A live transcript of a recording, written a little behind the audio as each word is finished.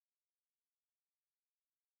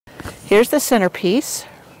Here's the centerpiece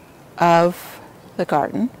of the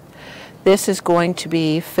garden. This is going to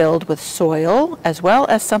be filled with soil as well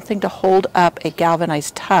as something to hold up a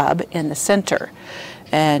galvanized tub in the center.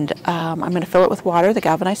 And I'm going to fill it with water, the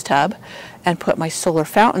galvanized tub, and put my solar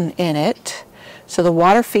fountain in it. So the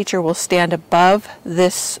water feature will stand above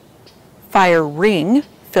this fire ring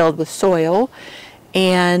filled with soil.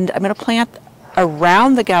 And I'm going to plant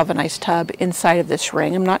around the galvanized tub inside of this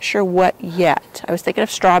ring. I'm not sure what yet. I was thinking of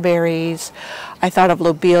strawberries. I thought of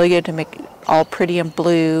lobelia to make it all pretty and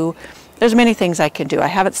blue. There's many things I can do. I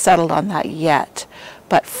haven't settled on that yet.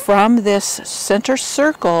 But from this center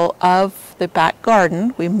circle of the back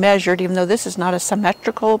garden, we measured, even though this is not a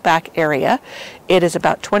symmetrical back area, it is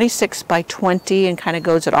about 26 by 20 and kind of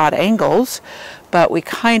goes at odd angles, but we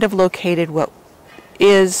kind of located what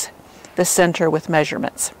is the center with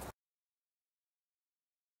measurements.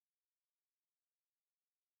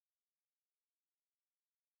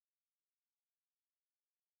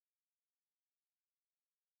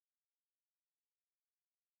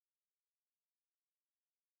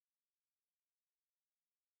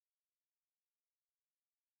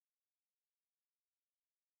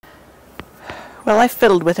 Well, I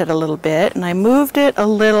fiddled with it a little bit, and I moved it a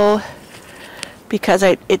little because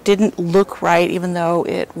it didn't look right, even though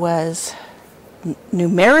it was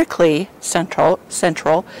numerically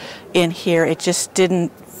central in here. It just didn't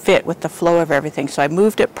fit with the flow of everything. So I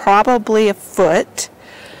moved it probably a foot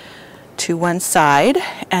to one side,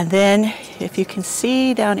 and then if you can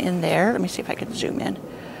see down in there, let me see if I can zoom in.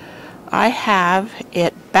 I have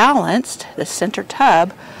it balanced, the center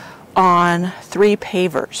tub, on 3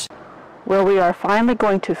 pavers. Well, we are finally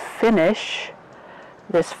going to finish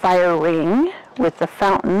this fire ring with the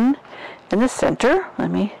fountain in the center.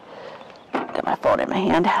 Let me get my phone in my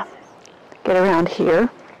hand, get around here.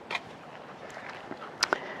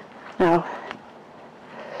 Now,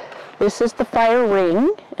 this is the fire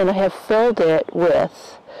ring, and I have filled it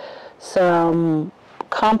with some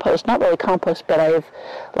compost, not really compost, but I have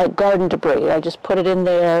like garden debris. I just put it in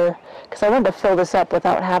there because I wanted to fill this up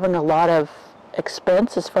without having a lot of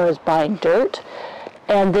expense as far as buying dirt.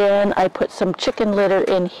 And then I put some chicken litter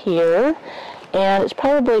in here, and it's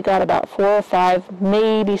probably got about 4 or 5,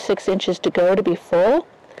 maybe 6 inches to go to be full.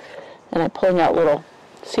 And I'm pulling out little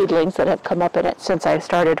seedlings that have come up in it since I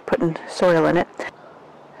started putting soil in it.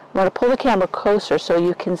 I'm going to pull the camera closer so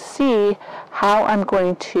you can see how I'm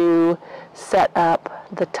going to set up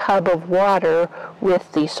the tub of water with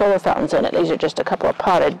the solar fountains in it. These are just a couple of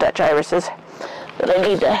potted Dutch irises that I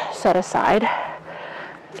need to set aside.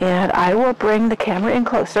 And I will bring the camera in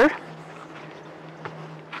closer.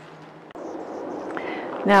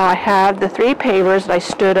 Now I have the 3 pavers, and I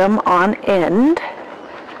stood them on end.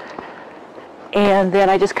 And then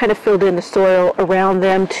I just kind of filled in the soil around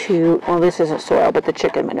them to, well, this isn't soil, but the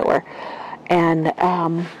chicken manure. And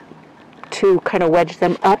to kind of wedge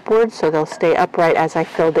them upwards so they'll stay upright as I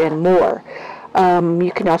filled in more.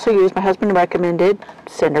 You can also use, my husband recommended,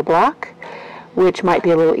 cinder block, which might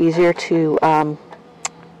be a little easier to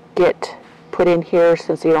get put in here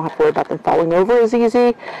since you don't have to worry about them falling over as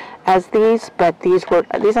easy as these. But these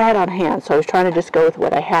I had on hand, so I was trying to just go with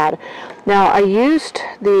what I had. Now I used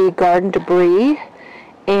the garden debris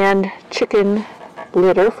and chicken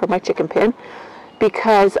litter for my chicken pen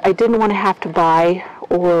because I didn't want to have to buy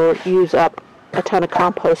or use up a ton of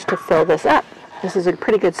compost to fill this up. This is a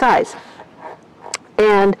pretty good size.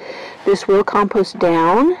 And this will compost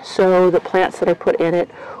down, so the plants that I put in it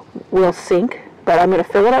will sink. But I'm going to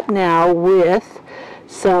fill it up now with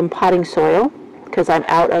some potting soil because I'm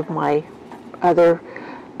out of my other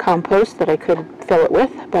compost that I could fill it with.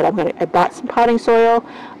 But I bought some potting soil.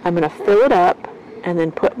 I'm going to fill it up and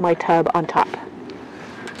then put my tub on top.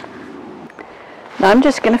 Now I'm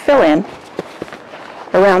just going to fill in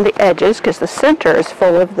around the edges because the center is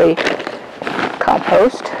full of the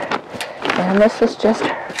compost. And this is just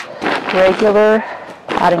regular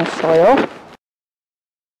potting soil.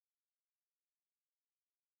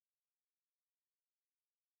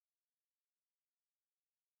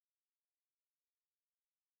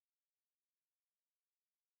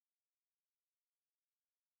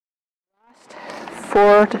 Last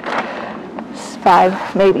 4 to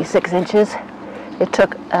 5, maybe 6 inches. It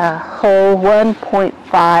took a whole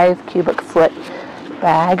 1.5 cubic foot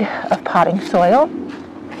bag of potting soil.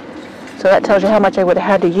 So that tells you how much I would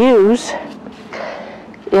have had to use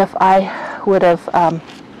if I would have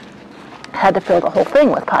had to fill the whole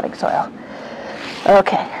thing with potting soil.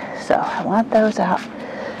 Okay, so I want those out,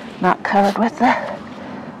 not covered with the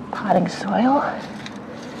potting soil.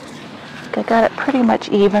 I got it pretty much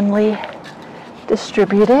evenly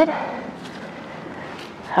distributed.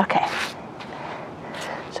 Okay,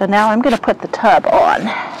 so So now I'm going to put the tub on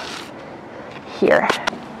here.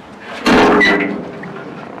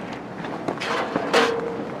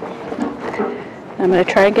 I'm going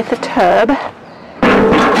to try and get the tub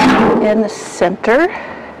in the center.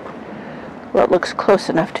 Well, it looks close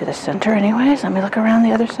enough to the center anyways. Let me look around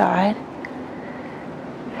the other side.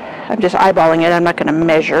 I'm just eyeballing it. I'm not going to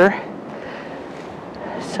measure.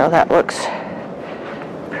 So that looks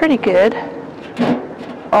pretty good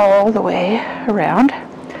all the way around.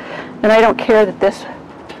 And I don't care that this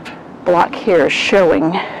block here is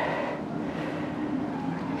showing.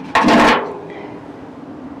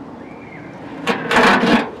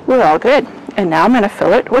 We're all good. And now I'm going to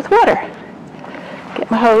fill it with water. Get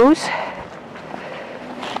my hose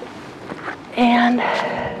and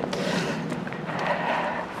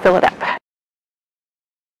fill it up.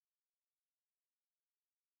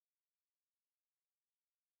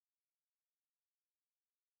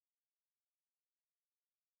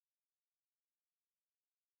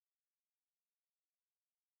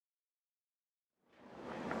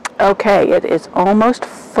 Okay, it is almost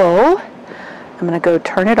full. I'm going to go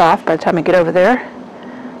turn it off. By the time I get over there,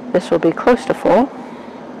 this will be close to full.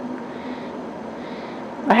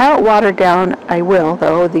 I haven't watered down, I will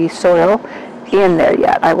though, the soil in there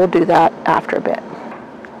yet. I will do that after a bit.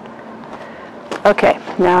 Okay,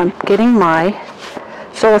 now I'm getting my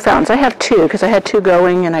solar fountains. I have two because I had two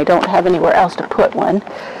going and I don't have anywhere else to put one.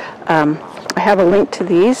 I have a link to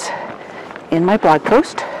these in my blog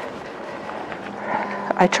post.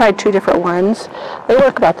 I tried two different ones. They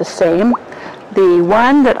work about the same. The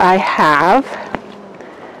one that I have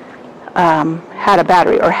had a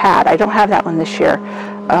battery, or had. I don't have that one this year.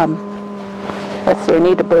 Let's see, I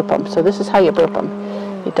need to burp them. So this is how you burp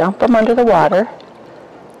them. You dump them under the water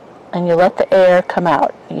and you let the air come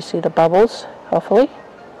out. You see the bubbles, hopefully.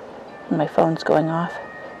 And my phone's going off.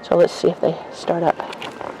 So let's see if they start up.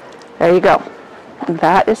 There you go. And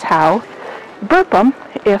that is how you burp them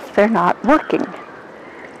if they're not working.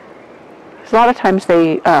 A lot of times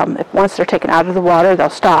they, once they're taken out of the water, they'll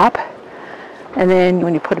stop. And then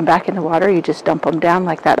when you put them back in the water, you just dump them down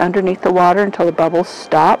like that underneath the water until the bubbles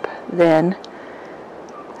stop. Then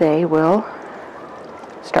they will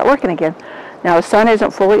start working again. Now the sun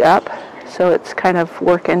isn't fully up, so it's kind of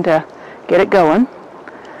working to get it going.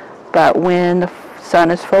 But when the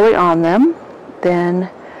sun is fully on them, then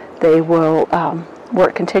they will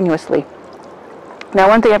work continuously. Now,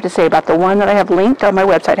 one thing I have to say about the one that I have linked on my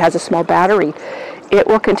website has a small battery. It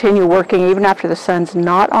will continue working even after the sun's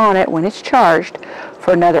not on it when it's charged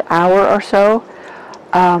for another hour or so,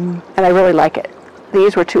 and I really like it.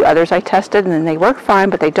 These were two others I tested and they work fine,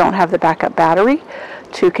 but they don't have the backup battery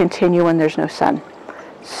to continue when there's no sun.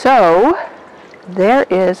 So there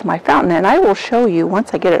is my fountain, and I will show you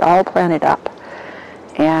once I get it all planted up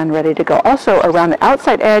and ready to go. Also, around the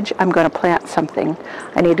outside edge, I'm going to plant something.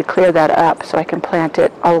 I need to clear that up so I can plant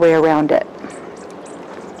it all the way around it.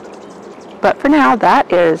 But for now,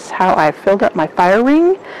 that is how I filled up my fire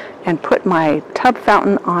ring and put my tub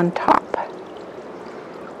fountain on top.